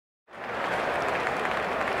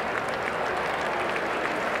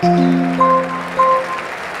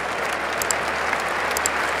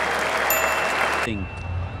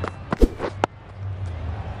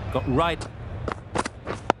Got right.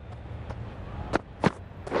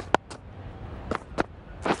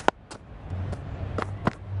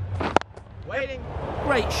 Waiting.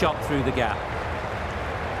 Great shot through the gap.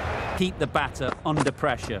 Keep the batter under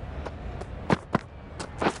pressure.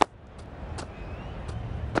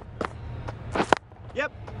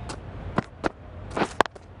 Yep.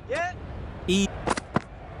 Yeah.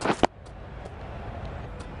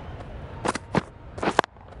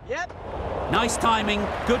 Yep. Nice timing,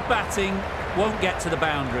 good batting, won't get to the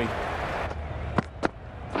boundary.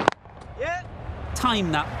 Yeah.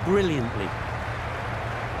 Timed that brilliantly.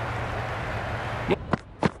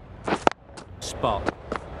 Spot.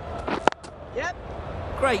 Yep.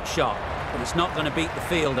 Great shot, but it's not going to beat the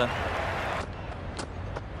fielder.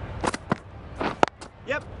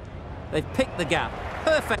 Yep. They've picked the gap.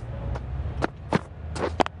 Perfect.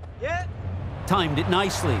 Yeah. Timed it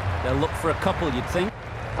nicely. They'll look for a couple, you'd think.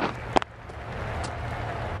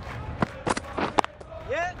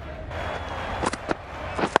 Yeah.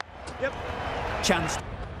 Yep. Chance.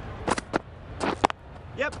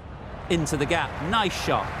 Yep. Into the gap. Nice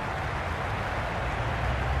shot.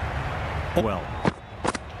 Well.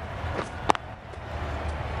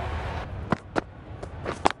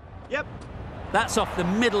 Yep. That's off the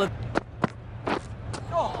middle of...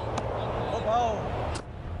 Oh.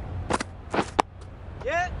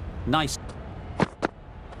 Yeah. Nice.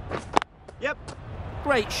 Yep.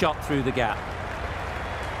 Great shot through the gap.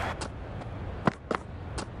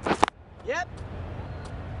 Yep.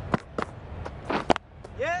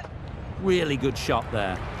 Yeah. Really good shot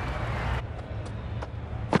there.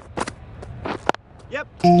 Yep.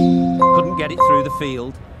 Couldn't get it through the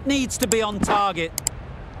field. Needs to be on target.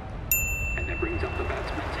 And that brings up the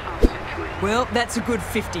batsman's half-century. Well, that's a good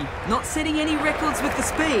 50. Not setting any records with the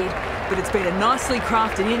speed, but it's been a nicely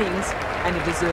crafted innings and a deserved